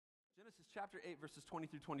chapter 8, verses 20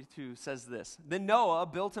 through 22 says this. Then Noah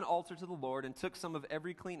built an altar to the Lord and took some of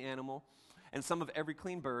every clean animal and some of every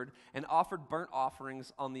clean bird and offered burnt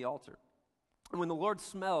offerings on the altar. And when the Lord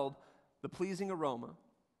smelled the pleasing aroma,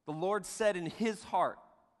 the Lord said in his heart,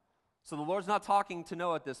 so the Lord's not talking to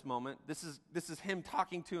Noah at this moment. This is him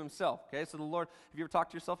talking to himself, okay? So the Lord, have you ever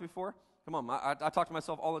talked to yourself before? Come on, I talk to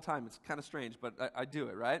myself all the time. It's kind of strange, but I do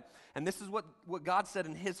it, right? And this is what God said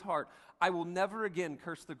in his heart. I will never again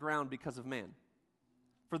curse the ground because of man.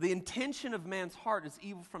 For the intention of man's heart is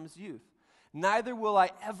evil from his youth. Neither will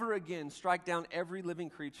I ever again strike down every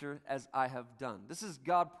living creature as I have done. This is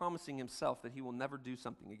God promising himself that he will never do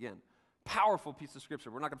something again. Powerful piece of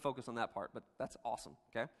scripture. We're not going to focus on that part, but that's awesome,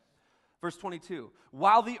 okay? Verse 22,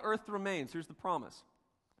 while the earth remains, here's the promise,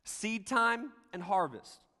 seed time and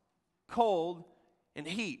harvest, cold and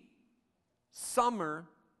heat, summer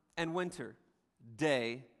and winter,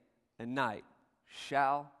 day and night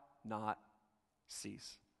shall not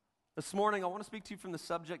cease. This morning, I want to speak to you from the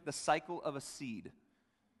subject, the cycle of a seed.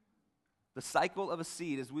 The cycle of a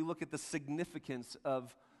seed as we look at the significance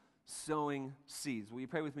of sowing seeds. Will you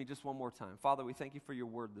pray with me just one more time? Father, we thank you for your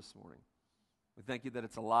word this morning. We thank you that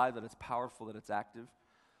it's alive, that it's powerful, that it's active,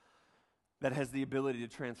 that has the ability to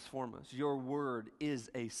transform us. Your word is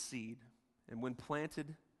a seed, and when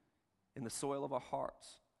planted in the soil of our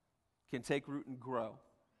hearts, can take root and grow.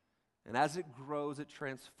 And as it grows, it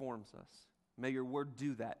transforms us. May your word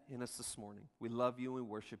do that in us this morning. We love you and we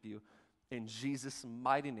worship you. In Jesus'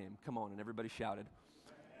 mighty name. Come on, and everybody shouted.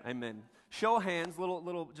 Amen. Show of hands,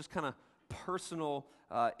 little just kind of personal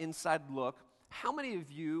inside look. How many of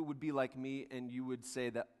you would be like me and you would say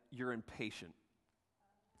that you're impatient?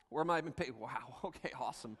 Or am I impatient? Wow, okay,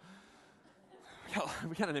 awesome.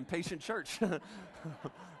 We got an impatient church.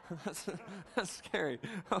 That's scary.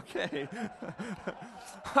 Okay.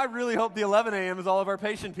 I really hope the 11 a.m. is all of our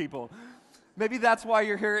patient people. Maybe that's why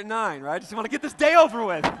you're here at 9, right? Just want to get this day over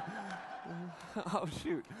with. Oh,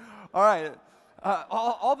 shoot. All right.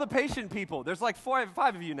 All the patient people. There's like 5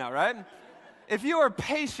 of you now, right? If you are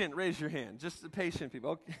patient, raise your hand. Just the patient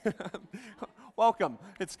people. Okay. Welcome.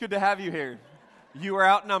 It's good to have you here. You are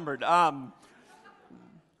outnumbered.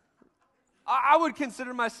 I would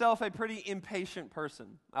consider myself a pretty impatient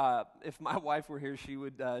person. If my wife were here, she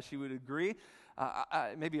would agree.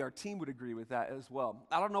 Maybe our team would agree with that as well.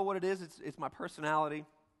 I don't know what it is. It's my personality.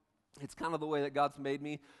 It's kind of the way that God's made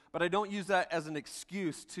me. But I don't use that as an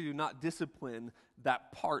excuse to not discipline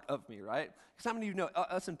that part of me, right? Because how many of you know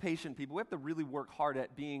us impatient people, we have to really work hard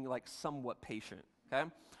at being like somewhat patient, okay?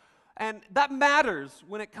 And that matters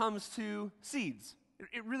when it comes to seeds.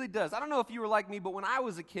 It really does. I don't know if you were like me, but when I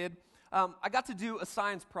was a kid, I got to do a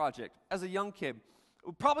science project as a young kid.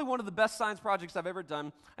 Probably one of the best science projects I've ever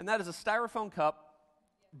done, and that is a styrofoam cup,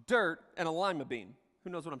 dirt, and a lima bean. Who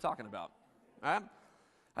knows what I'm talking about? All right?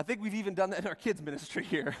 I think we've even done that in our kids' ministry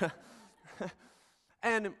here.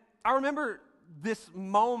 And I remember this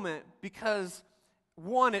moment because,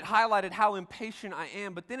 one, it highlighted how impatient I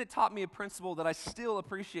am, but then it taught me a principle that I still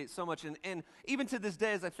appreciate so much. And even to this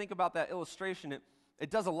day, as I think about that illustration, it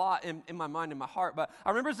does a lot in my mind and my heart. But I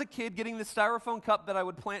remember as a kid getting this styrofoam cup that I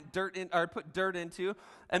would put dirt into,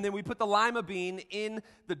 and then we put the lima bean in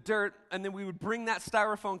the dirt, and then we would bring that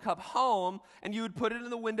styrofoam cup home, and you would put it in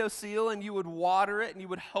the windowsill, and you would water it, and you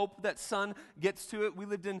would hope that sun gets to it. We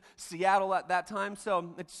lived in Seattle at that time,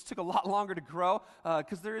 so it just took a lot longer to grow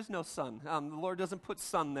because there is no sun. The Lord doesn't put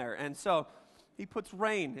sun there, and so he puts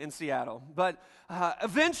rain in Seattle. But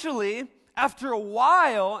eventually, after a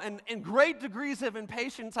while and great degrees of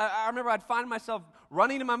impatience, I remember I'd find myself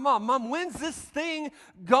running to my mom. Mom, when's this thing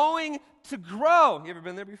going to grow? You ever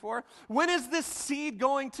been there before? When is this seed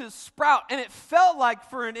going to sprout? And it felt like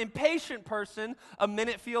for an impatient person, a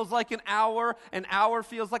minute feels like an hour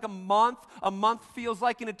feels like a month feels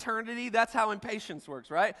like an eternity. That's how impatience works,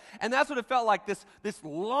 right? And that's what it felt like, this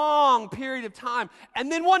long period of time. And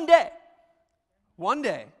then one day,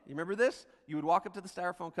 you remember this? You would walk up to the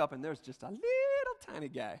styrofoam cup, and there's just a little tiny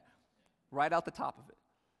guy right out the top of it.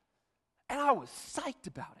 And I was psyched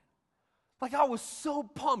about it. Like, I was so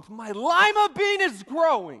pumped. My lima bean is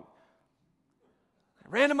growing. I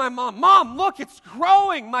ran to my mom. Mom, look, it's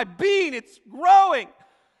growing. My bean, it's growing.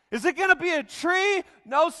 Is it going to be a tree?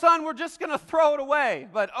 No, son, we're just going to throw it away.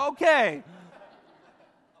 But okay.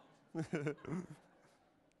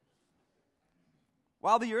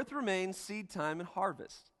 While the earth remains, seed time and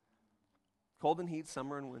harvest. Cold and heat,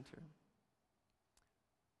 summer and winter.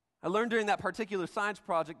 I learned during that particular science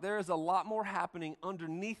project there is a lot more happening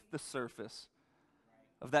underneath the surface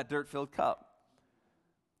of that dirt-filled cup.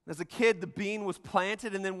 As a kid, the bean was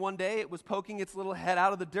planted, and then one day it was poking its little head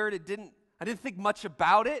out of the dirt. I didn't think much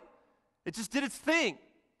about it It just did its thing.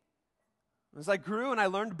 As I grew and I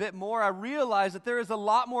learned a bit more, I realized that there is a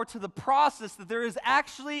lot more to the process, that there is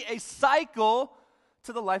actually a cycle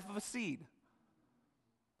to the life of a seed.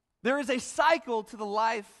 There is a cycle to the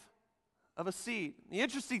life of a seed. The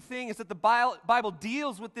interesting thing is that the Bible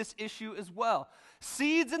deals with this issue as well.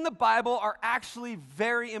 Seeds in the Bible are actually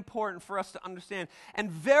very important for us to understand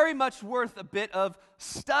and very much worth a bit of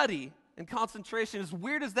study and concentration, as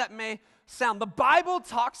weird as that may sound. The Bible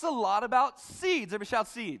talks a lot about seeds. Everybody shout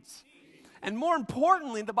seeds. And more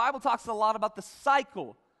importantly, the Bible talks a lot about the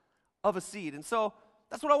cycle of a seed. And so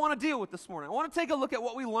that's what I want to deal with this morning. I want to take a look at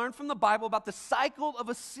what we learned from the Bible about the cycle of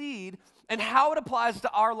a seed and how it applies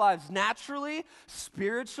to our lives naturally,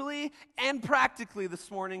 spiritually, and practically this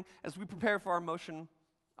morning as we prepare for our motion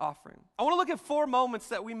offering. I want to look at 4 moments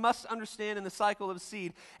that we must understand in the cycle of a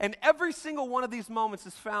seed, and every single one of these moments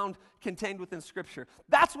is found contained within Scripture.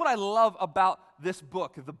 That's what I love about this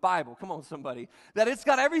book, the Bible. Come on, somebody. That it's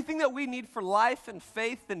got everything that we need for life and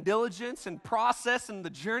faith and diligence and process and the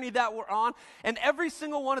journey that we're on, and every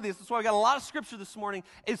single one of these, that's why we got a lot of Scripture this morning,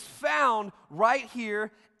 is found right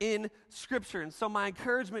here in Scripture. And so my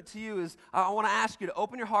encouragement to you is I want to ask you to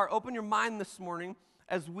open your heart, open your mind this morning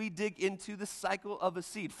as we dig into the cycle of a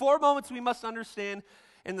seed. 4 moments we must understand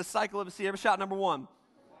in the cycle of a seed. Every shout number 1.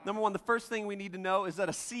 Number 1, the first thing we need to know is that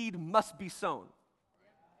a seed must be sown.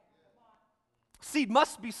 Seed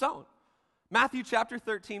must be sown. Matthew chapter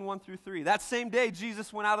 13, 1 through 3. That same day,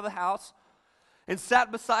 Jesus went out of the house and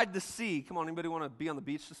sat beside the sea. Come on, anybody want to be on the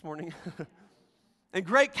beach this morning? And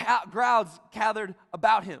great crowds gathered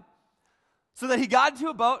about him. So that he got into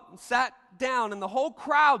a boat and sat down, and the whole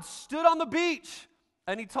crowd stood on the beach.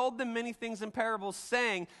 And he told them many things in parables,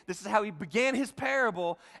 saying, this is how he began his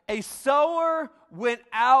parable, a sower went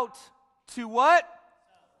out to what?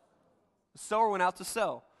 A sower went out to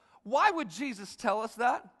sow. Why would Jesus tell us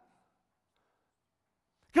that?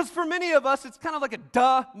 Because for many of us, it's kind of like a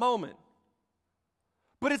duh moment.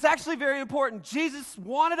 But it's actually very important. Jesus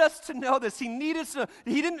wanted us to know this. He needed us to,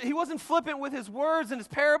 he wasn't flippant with his words and his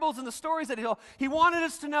parables and the stories that he told. He wanted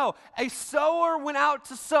us to know a sower went out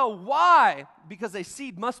to sow. Why? Because a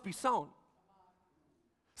seed must be sown.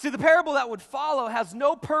 See, the parable that would follow has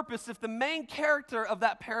no purpose if the main character of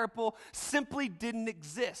that parable simply didn't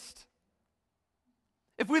exist.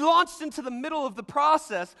 If we launched into the middle of the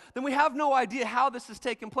process, then we have no idea how this has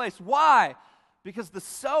taken place. Why? Because the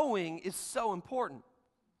sowing is so important.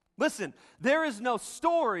 Listen, there is no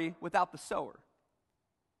story without the sower.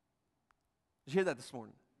 Did you hear that this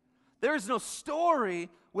morning? There is no story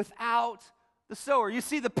without the sower. You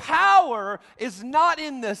see, the power is not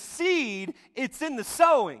in the seed, it's in the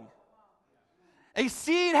sowing. A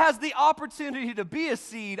seed has the opportunity to be a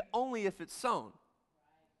seed only if it's sown.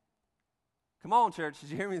 Come on, church,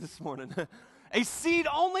 did you hear me this morning? A seed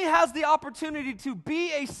only has the opportunity to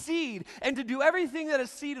be a seed and to do everything that a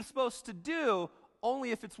seed is supposed to do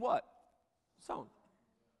only if it's what? Sown.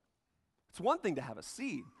 It's one thing to have a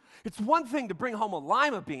seed. It's one thing to bring home a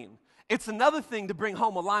lima bean. It's another thing to bring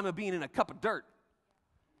home a lima bean in a cup of dirt.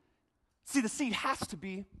 See, the seed has to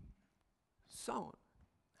be sown.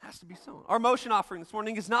 It has to be sown. Our motion offering this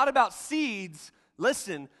morning is not about seeds,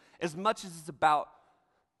 listen, as much as it's about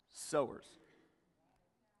sowers.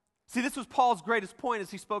 See, this was Paul's greatest point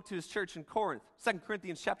as he spoke to his church in Corinth. 2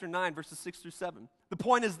 Corinthians chapter 9, verses 6 through 7. The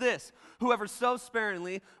point is this: whoever sows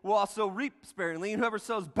sparingly will also reap sparingly, and whoever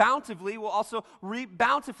sows bountifully will also reap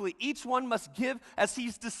bountifully. Each one must give as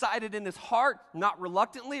he's decided in his heart, not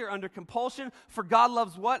reluctantly or under compulsion, for God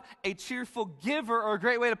loves what? A cheerful giver, or a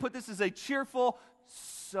great way to put this is a cheerful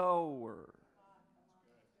sower.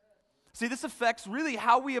 See, this affects really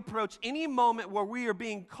how we approach any moment where we are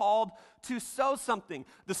being called to sow something.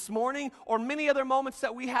 This morning, or many other moments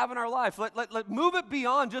that we have in our life. Let move it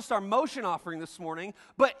beyond just our motion offering this morning,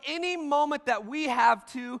 but any moment that we have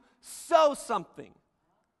to sow something.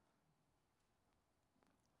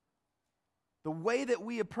 The way that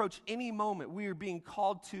we approach any moment, we are being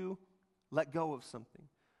called to let go of something.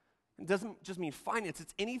 It doesn't just mean finance.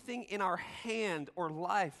 It's anything in our hand or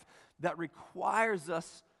life that requires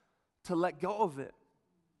us to let go of it.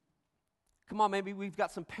 Come on, maybe we've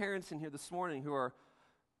got some parents in here this morning who are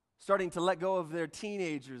starting to let go of their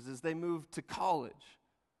teenagers as they move to college.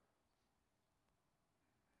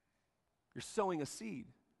 You're sowing a seed.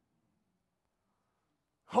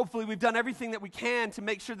 Hopefully we've done everything that we can to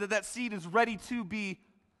make sure that that seed is ready to be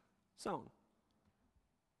sown.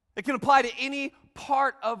 It can apply to any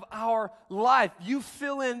part of our life. You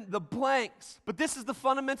fill in the blanks. But this is the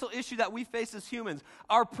fundamental issue that we face as humans,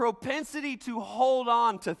 our propensity to hold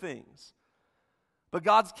on to things. But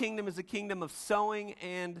God's kingdom is a kingdom of sowing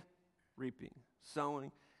and reaping.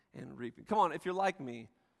 Sowing and reaping. Come on, if you're like me,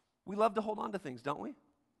 we love to hold on to things, don't we?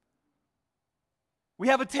 We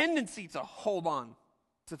have a tendency to hold on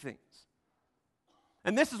to things.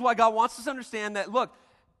 And this is why God wants us to understand that, look,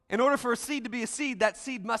 in order for a seed to be a seed, that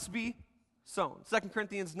seed must be sown. 2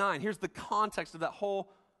 Corinthians 9, here's the context of that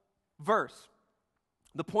whole verse.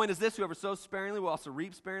 The point is this: whoever sows sparingly will also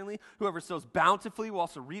reap sparingly. Whoever sows bountifully will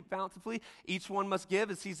also reap bountifully. Each one must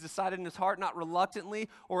give as he's decided in his heart, not reluctantly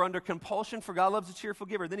or under compulsion, for God loves a cheerful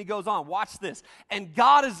giver. Then he goes on, watch this. And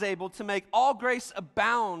God is able to make all grace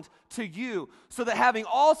abound to you, so that having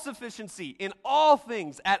all sufficiency in all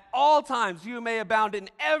things at all times, you may abound in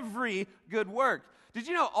every good work. Did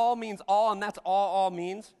you know all means all, and that's all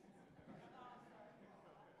means?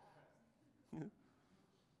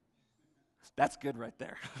 That's good right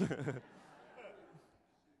there.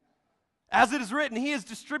 As it is written, he has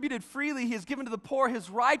distributed freely, he has given to the poor,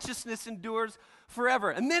 his righteousness endures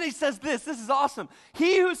forever. And then he says this is awesome.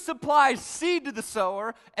 He who supplies seed to the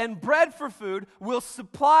sower and bread for food will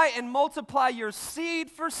supply and multiply your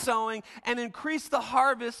seed for sowing and increase the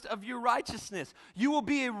harvest of your righteousness. You will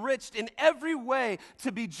be enriched in every way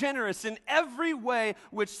to be generous in every way,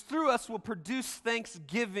 which through us will produce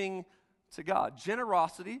thanksgiving to God.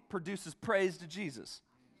 Generosity produces praise to Jesus.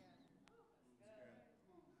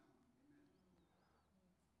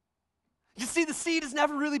 You see, the seed has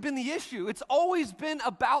never really been the issue. It's always been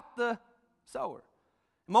about the sower.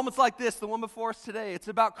 Moments like this, the one before us today, it's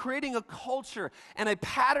about creating a culture and a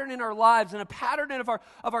pattern in our lives and a pattern of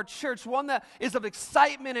our church, one that is of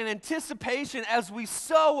excitement and anticipation as we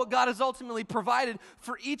sow what God has ultimately provided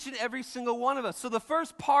for each and every single one of us. So the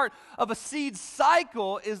first part of a seed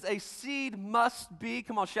cycle is a seed must be,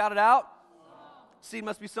 come on, shout it out. Seed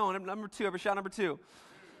must be sown. Number two, ever shout number two.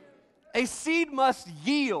 A seed must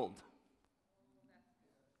yield.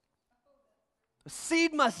 A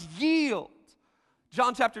seed must yield.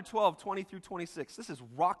 John chapter 12, 20 through 26. This has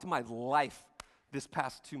rocked my life this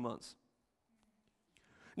past 2 months.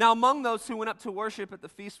 Now, among those who went up to worship at the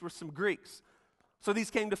feast were some Greeks. So these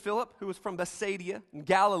came to Philip, who was from Bethsaida in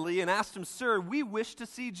Galilee, and asked him, "Sir, we wish to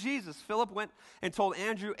see Jesus." Philip went and told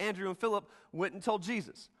Andrew. Andrew and Philip went and told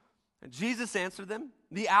Jesus. And Jesus answered them,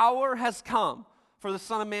 "The hour has come for the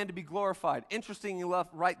Son of Man to be glorified." Interestingly enough,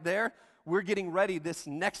 right there, we're getting ready this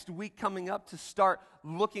next week coming up to start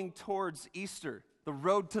looking towards Easter. The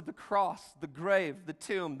road to the cross, the grave, the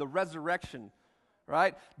tomb, the resurrection,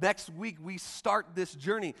 right? Next week we start this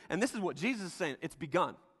journey. And this is what Jesus is saying. It's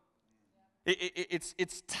begun.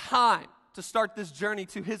 It's time to start this journey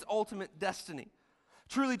to his ultimate destiny.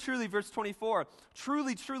 Truly, truly, verse 24,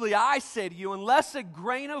 truly, truly, I say to you, unless a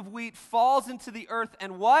grain of wheat falls into the earth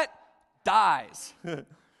and what? Dies.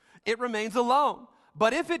 It remains alone.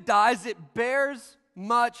 But if it dies, it bears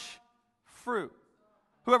much fruit.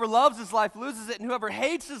 Whoever loves his life loses it, and whoever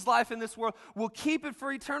hates his life in this world will keep it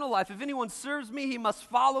for eternal life. If anyone serves me, he must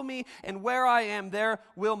follow me, and where I am, there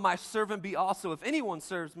will my servant be also. If anyone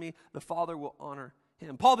serves me, the Father will honor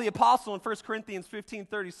him. Paul the Apostle in 1 Corinthians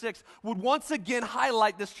 15:36 would once again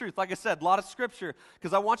highlight this truth. Like I said, a lot of scripture,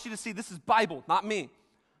 because I want you to see this is Bible, not me.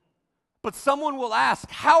 But someone will ask,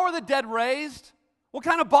 how are the dead raised? What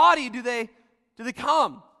kind of body do they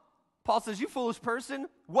come? Paul says, you foolish person,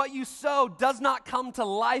 what you sow does not come to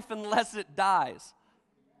life unless it dies.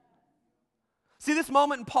 See, this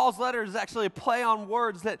moment in Paul's letter is actually a play on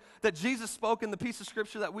words that Jesus spoke in the piece of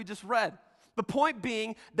scripture that we just read. The point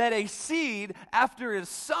being that a seed, after it is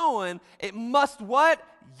sown, it must what?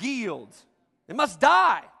 Yield. It must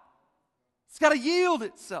die. It's got to yield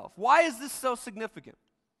itself. Why is this so significant?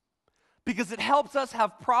 Because it helps us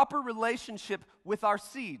have proper relationship with our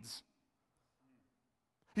seeds.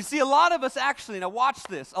 You see, a lot of us actually, now watch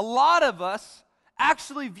this, a lot of us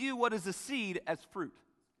actually view what is a seed as fruit.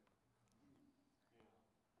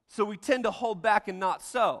 So we tend to hold back and not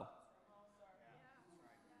sow.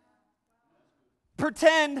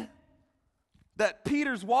 Pretend that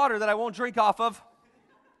Peter's water that I won't drink off of,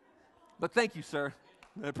 but thank you, sir.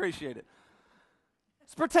 I appreciate it.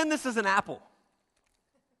 Let's pretend this is an apple.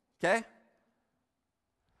 Okay?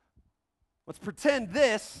 Let's pretend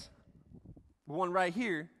this one right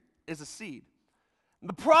here is a seed. And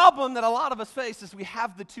the problem that a lot of us face is we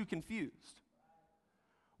have the two confused.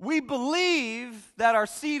 We believe that our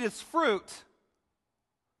seed is fruit,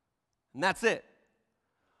 and that's it.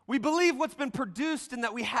 We believe what's been produced and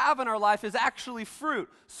that we have in our life is actually fruit,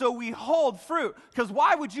 so we hold fruit, because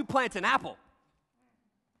why would you plant an apple?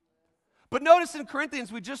 But notice in Corinthians,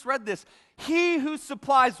 we just read this, he who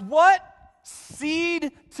supplies what?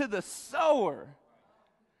 Seed to the sower.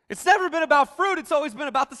 It's never been about fruit, it's always been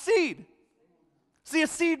about the seed. See, a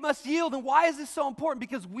seed must yield. And why is this so important?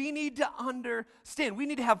 Because we need to understand. We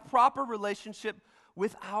need to have proper relationship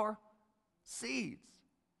with our seeds.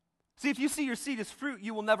 See, if you see your seed as fruit,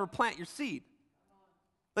 you will never plant your seed.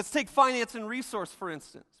 Let's take finance and resource, for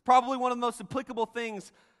instance. Probably one of the most applicable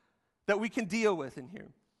things that we can deal with in here.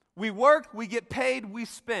 We work, we get paid, we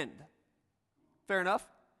spend. Fair enough?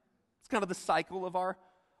 It's kind of the cycle of our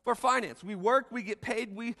finance. We work, we get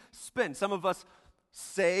paid, we spend. Some of us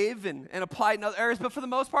save and apply it in other areas, but for the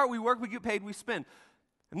most part, we work, we get paid, we spend.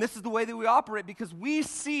 And this is the way that we operate because we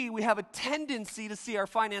have a tendency to see our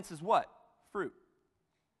finances what? Fruit.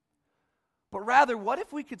 But rather, what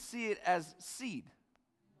if we could see it as seed?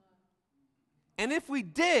 And if we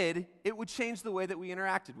did, it would change the way that we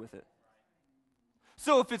interacted with it.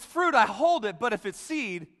 So if it's fruit, I hold it, but if it's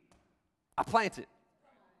seed, I plant it.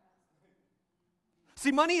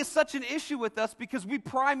 See, money is such an issue with us because we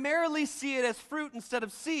primarily see it as fruit instead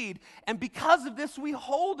of seed, and because of this, we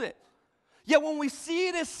hold it. Yet when we see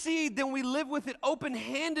it as seed, then we live with it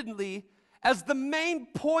open-handedly, as the main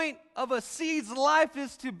point of a seed's life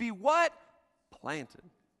is to be what? Planted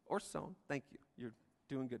or sown. Thank you. You're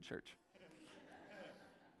doing good, church.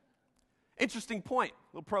 Interesting point,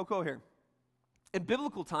 little pro quo here. In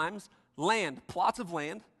biblical times, plots of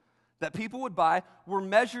land that people would buy were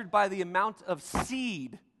measured by the amount of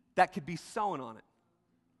seed that could be sown on it.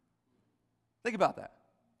 Think about that.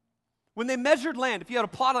 When they measured land, if I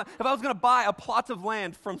was going to buy a plot of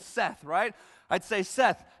land from Seth, right? I'd say,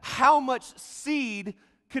 Seth, how much seed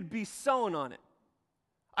could be sown on it?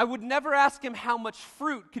 I would never ask him how much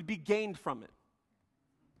fruit could be gained from it.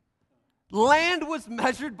 Land was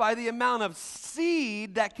measured by the amount of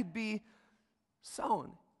seed that could be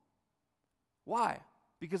sown. Why?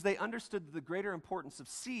 Because they understood the greater importance of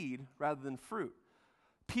seed rather than fruit.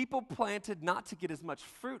 People planted not to get as much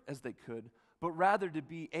fruit as they could, but rather to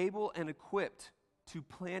be able and equipped to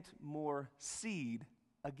plant more seed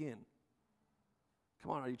again.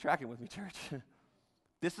 Come on, are you tracking with me, church?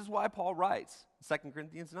 This is why Paul writes, 2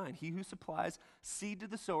 Corinthians 9, he who supplies seed to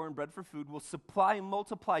the sower and bread for food will supply and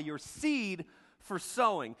multiply your seed for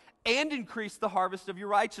sowing and increase the harvest of your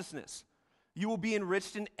righteousness. You will be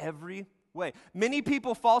enriched in every way. Many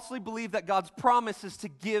people falsely believe that God's promise is to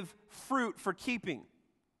give fruit for keeping.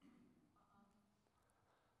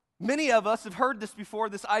 Many of us have heard this before,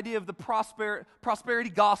 this idea of the prosperity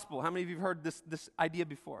gospel. How many of you have heard this idea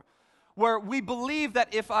before? Where we believe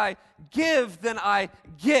that if I give, then I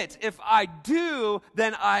get. If I do,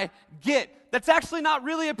 then I get. That's actually not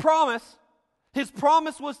really a promise. His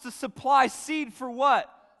promise was to supply seed for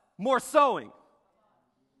what? More sowing.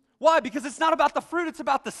 Why? Because it's not about the fruit, it's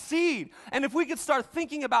about the seed. And if we could start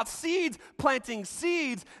thinking about seeds, planting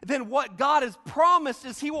seeds, then what God has promised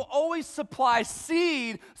is He will always supply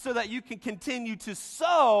seed so that you can continue to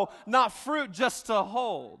sow, not fruit just to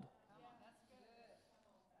hold.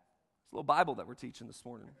 It's a little Bible that we're teaching this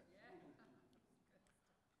morning.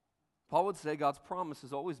 Paul would say God's promise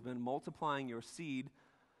has always been multiplying your seed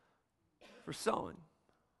for sowing.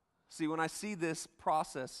 See, when I see this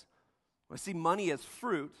process, when I see money as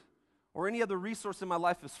fruit, or any other resource in my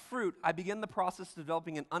life as fruit, I begin the process of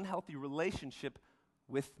developing an unhealthy relationship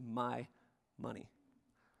with my money.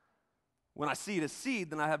 When I see it as seed,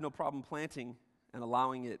 then I have no problem planting and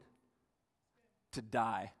allowing it to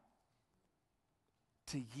die,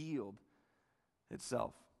 to yield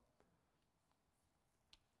itself.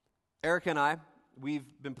 Erica and I, we've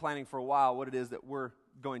been planning for a while what it is that we're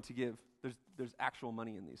going to give. There's actual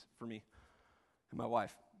money in these for me and my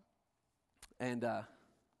wife. And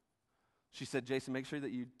she said, Jason, make sure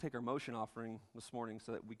that you take our motion offering this morning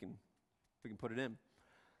so that we can put it in.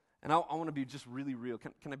 And I want to be just really real.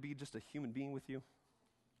 Can I be just a human being with you?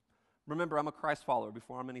 Remember, I'm a Christ follower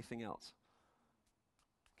before I'm anything else.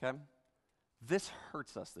 Okay? This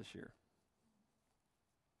hurts us this year.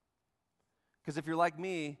 Because if you're like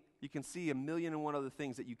me, you can see 1,000,001 other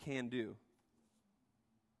things that you can do.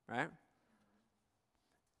 Right?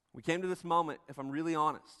 We came to this moment, if I'm really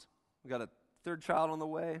honest. We got a third child on the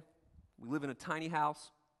way. We live in a tiny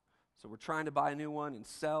house. So we're trying to buy a new one and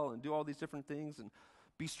sell and do all these different things and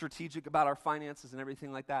be strategic about our finances and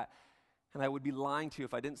everything like that. And I would be lying to you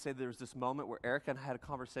if I didn't say there was this moment where Erica and I had a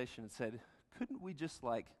conversation and said, couldn't we just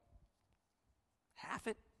half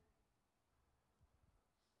it?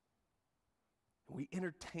 We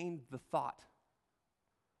entertained the thought.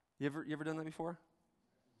 You ever done that before?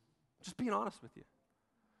 Just being honest with you.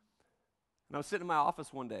 And I was sitting in my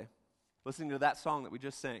office one day, listening to that song that we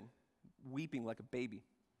just sang, weeping like a baby.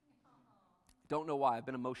 Don't know why. I've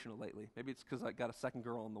been emotional lately. Maybe it's because I got a second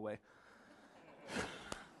girl on the way.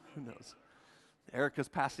 Who knows? Erica's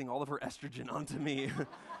passing all of her estrogen onto me.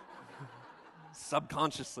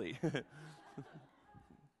 subconsciously.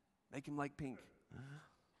 Make him like pink.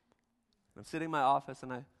 I'm sitting in my office,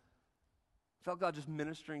 and I felt God just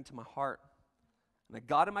ministering to my heart. And I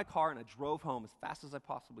got in my car, and I drove home as fast as I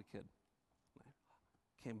possibly could.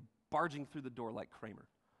 I came barging through the door like Kramer.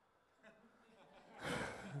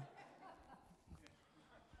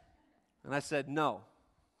 And I said, no.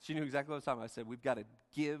 She knew exactly what I was talking about. I said, we've got to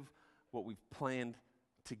give what we've planned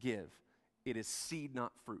to give. It is seed,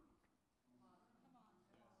 not fruit.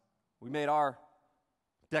 We made our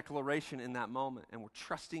declaration in that moment, and we're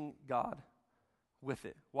trusting God with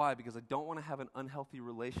it. Why? Because I don't want to have an unhealthy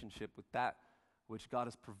relationship with that which God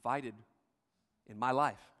has provided in my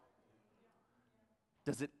life.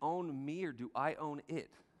 Does it own me, or do I own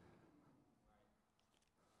it?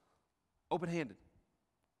 Open-handed.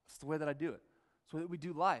 It's the way that I do it. It's the way that we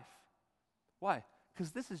do life. Why?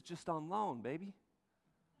 Because this is just on loan, baby.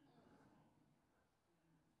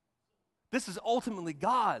 This is ultimately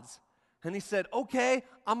God's. And he said, okay,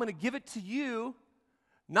 I'm going to give it to you,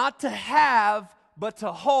 not to have, but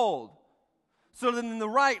to hold. So that in the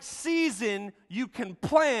right season, you can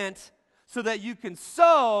plant, so that you can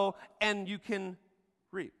sow, and you can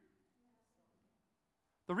reap.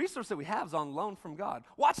 The resource that we have is on loan from God.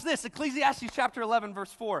 Watch this, Ecclesiastes chapter 11,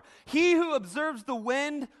 verse 4. He who observes the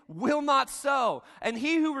wind will not sow, and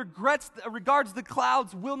he who regards the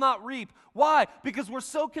clouds will not reap. Why? Because we're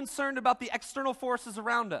so concerned about the external forces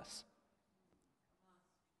around us.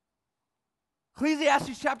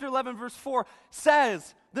 Ecclesiastes chapter 11, verse 4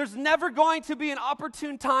 says, there's never going to be an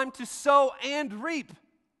opportune time to sow and reap.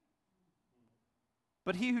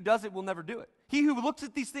 But he who does it will never do it. He who looks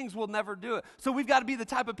at these things will never do it. So we've got to be the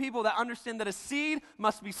type of people that understand that a seed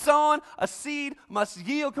must be sown, a seed must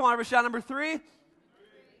yield. Come on, everybody shout number 3.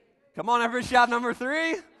 Come on, everybody shout number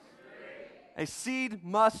 3. A seed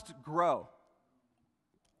must grow.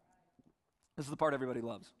 This is the part everybody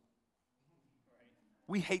loves.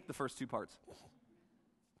 We hate the first two parts.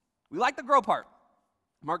 We like the grow part.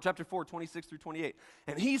 Mark chapter 4, 26 through 28.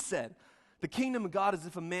 And he said, the kingdom of God is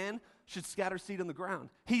if a man should scatter seed on the ground.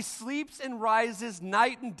 He sleeps and rises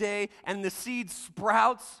night and day, and the seed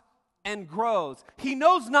sprouts and grows. He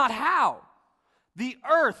knows not how. The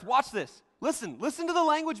earth, watch this. Listen to the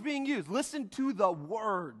language being used. Listen to the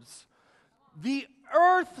words. The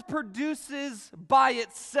earth produces by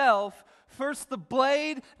itself first the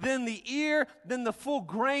blade, then the ear, then the full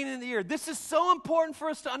grain in the ear. This is so important for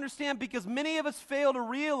us to understand because many of us fail to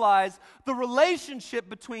realize the relationship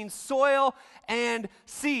between soil and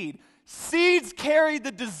seed. Seeds carry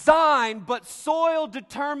the design, but soil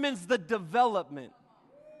determines the development.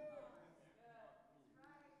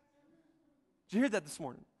 Did you hear that this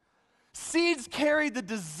morning? Seeds carry the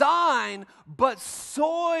design, but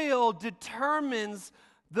soil determines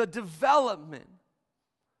the development.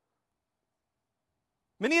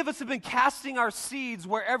 Many of us have been casting our seeds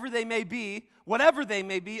wherever they may be, whatever they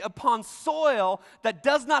may be, upon soil that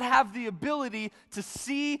does not have the ability to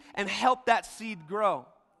see and help that seed grow.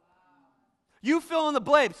 You fill in the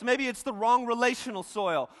blanks. Maybe it's the wrong relational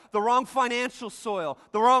soil, the wrong financial soil,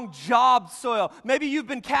 the wrong job soil. Maybe you've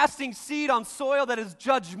been casting seed on soil that is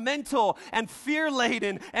judgmental and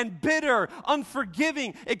fear-laden and bitter,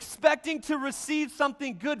 unforgiving, expecting to receive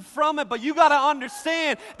something good from it. But you got to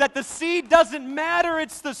understand that the seed doesn't matter.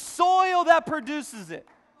 It's the soil that produces it.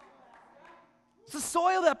 It's the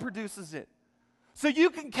soil that produces it. So you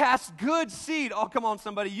can cast good seed. Oh, come on,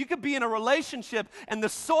 somebody. You could be in a relationship, and the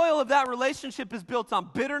soil of that relationship is built on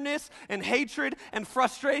bitterness and hatred and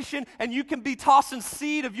frustration, and you can be tossing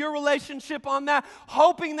seed of your relationship on that,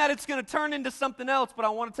 hoping that it's going to turn into something else. But I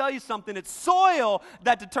want to tell you something. It's soil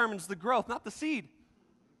that determines the growth, not the seed.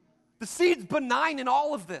 The seed's benign in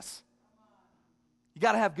all of this. You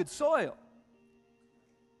got to have good soil.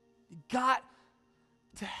 You got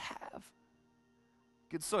to have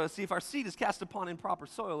good soil. See, if our seed is cast upon improper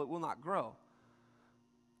soil, it will not grow.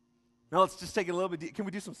 Now let's just take it a little bit deep. Can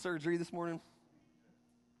we do some surgery this morning?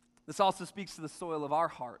 This also speaks to the soil of our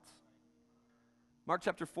hearts. Mark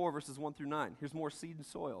chapter 4, verses 1 through 9. Here's more seed and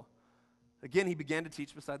soil. Again, he began to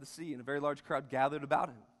teach beside the sea, and a very large crowd gathered about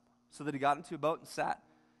him, so that he got into a boat and sat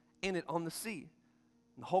in it on the sea.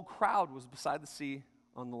 And the whole crowd was beside the sea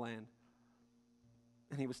on the land.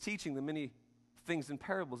 And he was teaching them many things in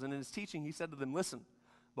parables. And in his teaching, he said to them, listen,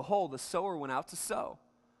 behold, the sower went out to sow.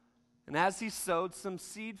 And as he sowed, some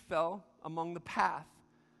seed fell among the path,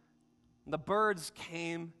 and the birds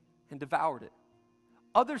came and devoured it.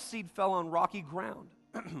 Other seed fell on rocky ground,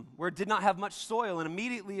 where it did not have much soil, and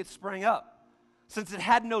immediately it sprang up, since it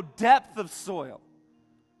had no depth of soil.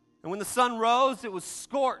 And when the sun rose, it was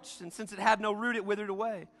scorched, and since it had no root, it withered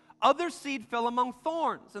away. Other seed fell among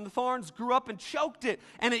thorns, and the thorns grew up and choked it,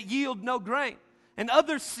 and it yielded no grain. And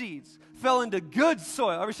other seeds fell into good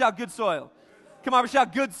soil. Everybody shout good soil. Come on, everybody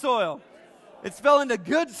shout good soil. It fell into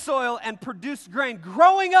good soil and produced grain,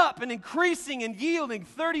 growing up and increasing and yielding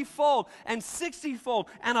 30-fold and 60-fold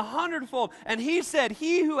and 100-fold. And he said,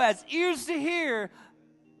 he who has ears to hear,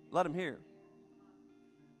 let him hear.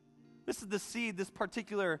 This is the seed, this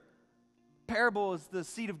particular parable is the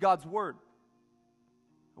seed of God's word.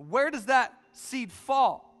 Where does that seed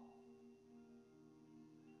fall?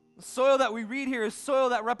 The soil that we read here is soil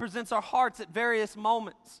that represents our hearts at various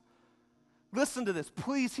moments. Listen to this.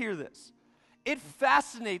 Please hear this. It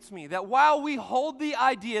fascinates me that while we hold the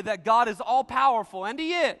idea that God is all-powerful, and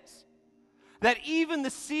He is, that even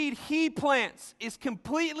the seed He plants is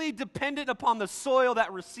completely dependent upon the soil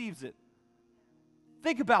that receives it.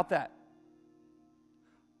 Think about that.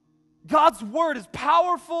 God's word, as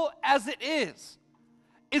powerful as it is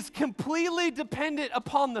completely dependent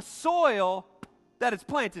upon the soil that it's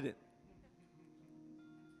planted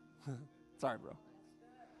in. Sorry, bro.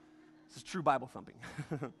 This is true Bible thumping.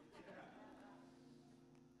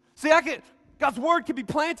 See, God's word could be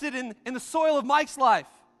planted in the soil of Mike's life.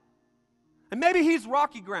 And maybe he's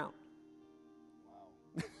rocky ground.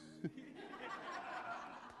 Wow.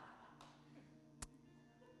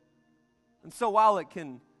 And so while it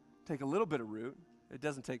can take a little bit of root, it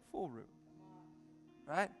doesn't take full root.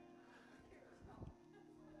 Right?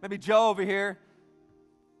 Maybe Joe over here,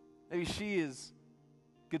 maybe she is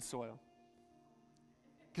good soil.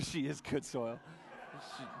 Because she is good soil.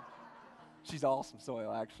 She's awesome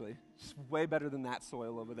soil, actually. She's way better than that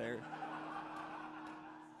soil over there.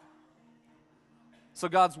 So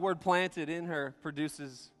God's word planted in her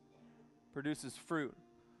produces fruit.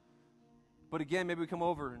 But again, maybe we come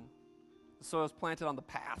over and the soil's planted on the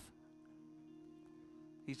path.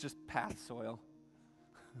 He's just path soil.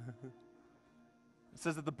 It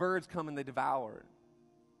says that the birds come and they devour it.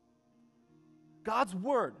 God's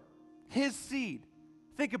word, His seed,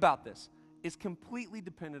 think about this, is completely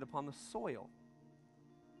dependent upon the soil.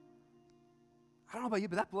 I don't know about you,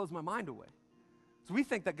 but that blows my mind away. So we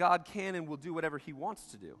think that God can and will do whatever He wants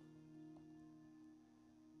to do.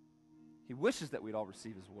 He wishes that we'd all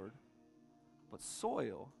receive His word. But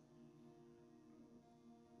soil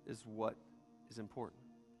is what is important.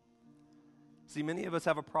 See, many of us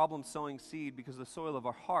have a problem sowing seed because the soil of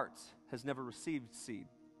our hearts has never received seed.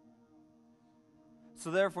 So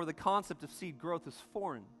therefore, the concept of seed growth is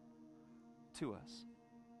foreign to us.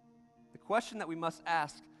 The question that we must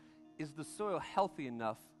ask is the soil healthy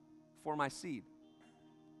enough for my seed?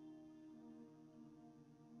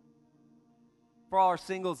 For all our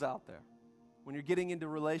singles out there, when you're getting into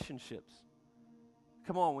relationships,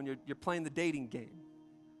 come on, when you're playing the dating game,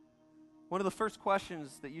 one of the first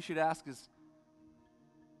questions that you should ask is,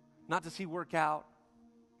 not does he work out?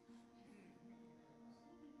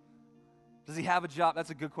 Does he have a job? That's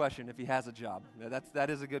a good question if he has a job. That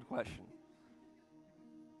is a good question.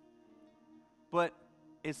 But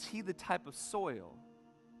is he the type of soil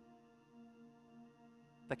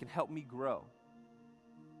that can help me grow?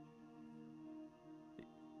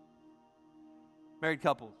 Married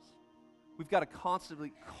couples, we've got to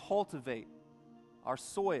constantly cultivate our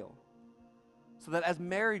soil so that as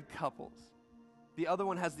married couples, the other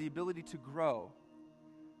one has the ability to grow.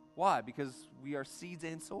 Why? Because we are seeds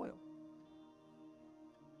and soil.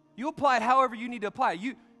 You apply it however you need to apply it.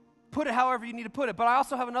 You put it however you need to put it. But I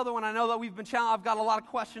also have another one. I know that we've been challenged. I've got a lot of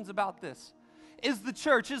questions about this. Is the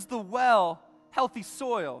church, is the well healthy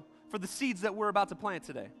soil for the seeds that we're about to plant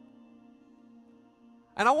today?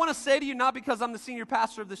 And I want to say to you, not because I'm the senior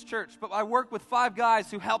pastor of this church, but I work with 5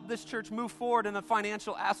 guys who help this church move forward in a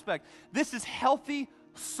financial aspect. This is healthy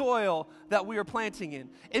soil that we are planting in.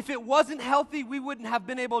 If it wasn't healthy, we wouldn't have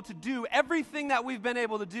been able to do everything that we've been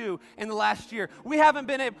able to do in the last year. We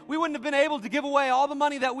wouldn't have been able to give away all the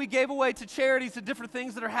money that we gave away to charities and different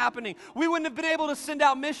things that are happening. We wouldn't have been able to send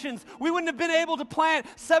out missions. We wouldn't have been able to plant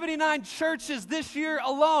 79 churches this year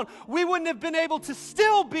alone. We wouldn't have been able to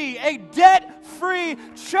still be a debt-free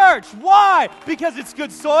church. Why? Because it's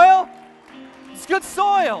good soil. It's good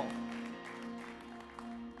soil.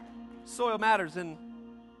 Soil matters. And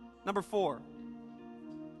number 4,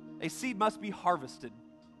 a seed must be harvested.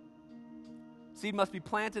 Seed must be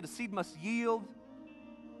planted, a seed must yield.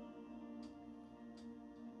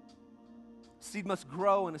 Seed must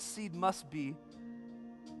grow, and a seed must be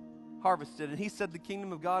harvested. And he said the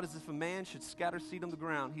kingdom of God is if a man should scatter seed on the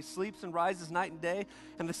ground. He sleeps and rises night and day,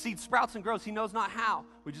 and the seed sprouts and grows. He knows not how.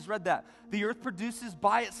 We just read that. The earth produces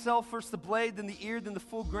by itself first the blade, then the ear, then the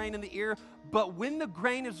full grain in the ear. But when the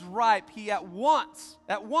grain is ripe, he at once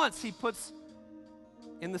he puts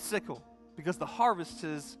in the sickle, because the harvest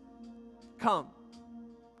has come.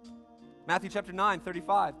 Matthew chapter 9,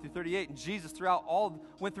 35 through 38. And Jesus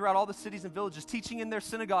went throughout all the cities and villages, teaching in their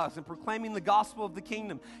synagogues and proclaiming the gospel of the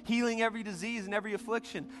kingdom, healing every disease and every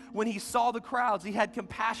affliction. When he saw the crowds, he had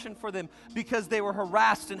compassion for them because they were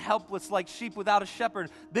harassed and helpless like sheep without a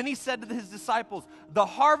shepherd. Then he said to his disciples, "The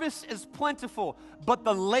harvest is plentiful, but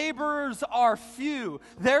the laborers are few.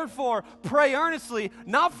 Therefore, pray earnestly,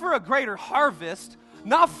 not for a greater harvest,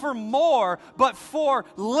 not for more, but for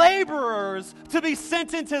laborers to be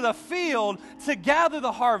sent into the field to gather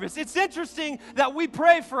the harvest." It's interesting that we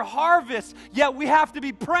pray for harvest, yet we have to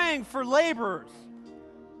be praying for laborers.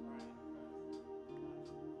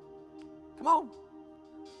 Come on.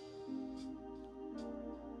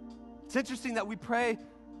 It's interesting that we pray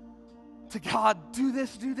to God, do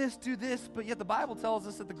this, do this, do this, but yet the Bible tells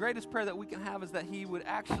us that the greatest prayer that we can have is that He would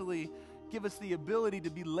actually give us the ability to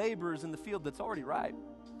be laborers in the field that's already ripe.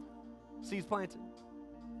 Seeds planted.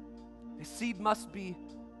 A seed must be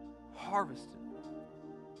harvested.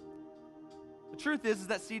 The truth is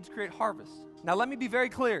that seeds create harvest. Now let me be very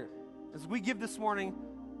clear. As we give this morning,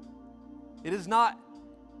 it is not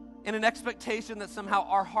in an expectation that somehow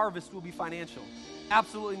our harvest will be financial.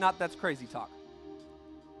 Absolutely not. That's crazy talk.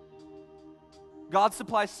 God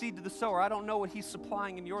supplies seed to the sower. I don't know what He's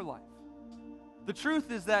supplying in your life. The truth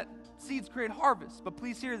is that seeds create harvest, but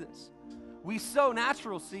please hear this. We sow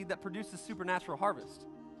natural seed that produces supernatural harvest.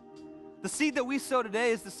 The seed that we sow today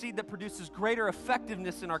is the seed that produces greater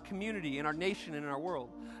effectiveness in our community, in our nation, and in our world.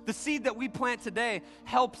 The seed that we plant today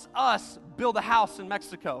helps us build a house in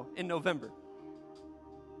Mexico in November.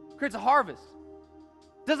 Creates a harvest.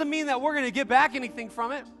 Doesn't mean that we're going to get back anything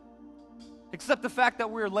from it, except the fact that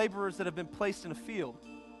we're laborers that have been placed in a field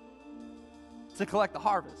to collect the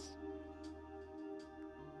harvest.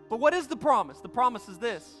 But what is the promise? The promise is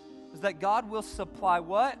this, is that God will supply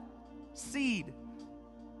what? Seed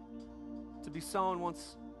to be sown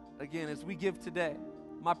once again. As we give today,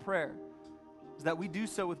 my prayer is that we do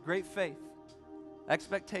so with great faith,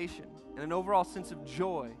 expectation, and an overall sense of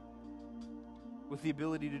joy with the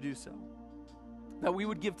ability to do so. That we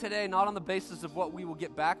would give today not on the basis of what we will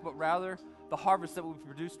get back, but rather the harvest that will be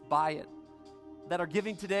produced by it. That our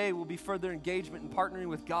giving today will be further engagement in partnering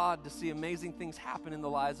with God to see amazing things happen in the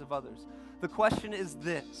lives of others. The question is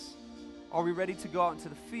this: are we ready to go out into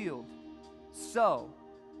the field, sow,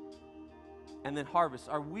 and then harvest?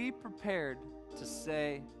 Are we prepared to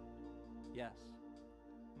say yes?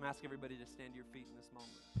 I'm going to ask everybody to stand to your feet in this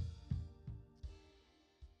moment.